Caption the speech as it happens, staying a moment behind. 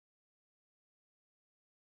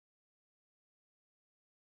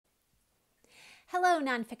Hello,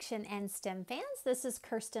 nonfiction and STEM fans. This is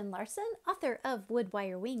Kirsten Larson, author of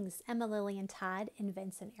Woodwire Wings, Emma Lillian Todd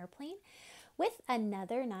Invents an Airplane, with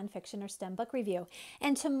another nonfiction or STEM book review.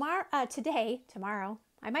 And tomorrow,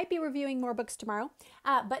 I might be reviewing more books tomorrow,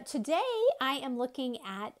 but today I am looking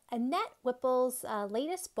at Annette Whipple's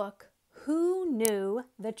latest book, Who Knew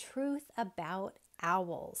the Truth About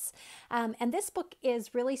Owls? And this book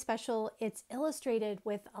is really special. It's illustrated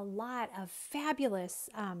with a lot of fabulous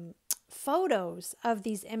photos of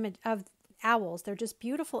these owls. They're just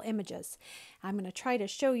beautiful images. I'm going to try to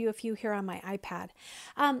show you a few here on my iPad.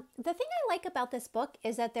 The thing I like about this book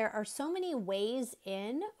is that there are so many ways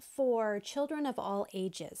in for children of all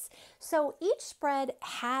ages. So each spread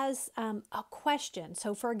has a question.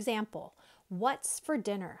 So for example, what's for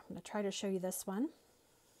dinner? I'm going to try to show you this one.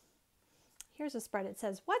 Here's a spread. It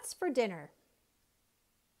says, what's for dinner?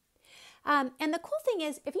 And the cool thing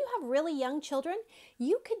is, if you have really young children,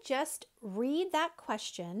 you could just read that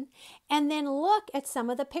question and then look at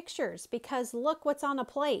some of the pictures, because look what's on a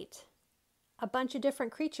plate. A bunch of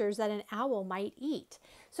different creatures that an owl might eat.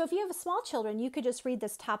 So if you have small children, you could just read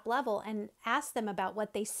this top level and ask them about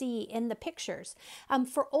what they see in the pictures.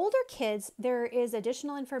 For older kids, there is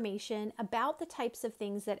additional information about the types of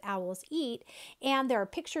things that owls eat, and there are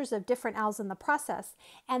pictures of different owls in the process.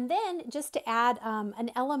 And then just to add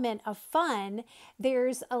an element of fun,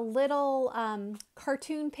 there's a little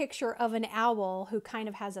cartoon picture of an owl who kind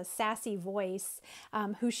of has a sassy voice,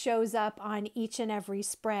 who shows up on each and every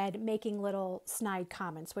spread making little snide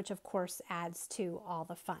comments, which of course adds to all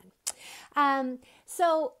the fun.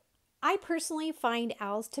 So I personally find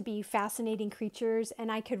owls to be fascinating creatures,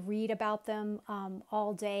 and I could read about them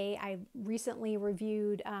all day. I recently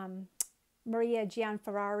reviewed Maria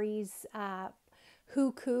Gianferrari's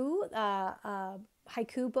WHOOO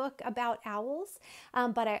haiku book about owls,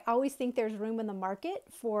 but I always think there's room in the market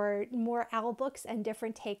for more owl books and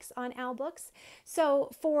different takes on owl books.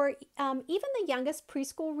 So for even the youngest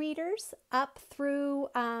preschool readers up through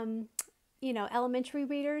elementary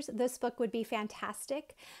readers, this book would be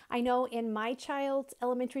fantastic. I know in my child's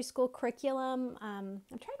elementary school curriculum, I'm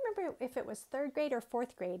trying to remember if it was 3rd grade or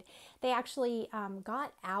 4th grade, they actually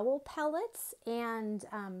got owl pellets and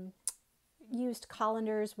used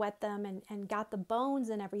colanders, wet them, and got the bones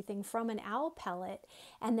and everything from an owl pellet,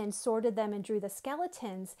 and then sorted them and drew the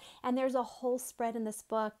skeletons. And there's a whole spread in this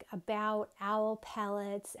book about owl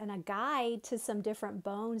pellets and a guide to some different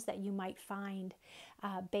bones that you might find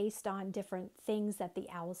based on different things that the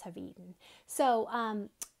owls have eaten. So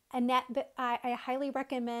Annette, I highly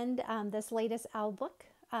recommend this latest owl book,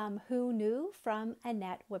 Who Knew, from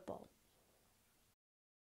Annette Whipple.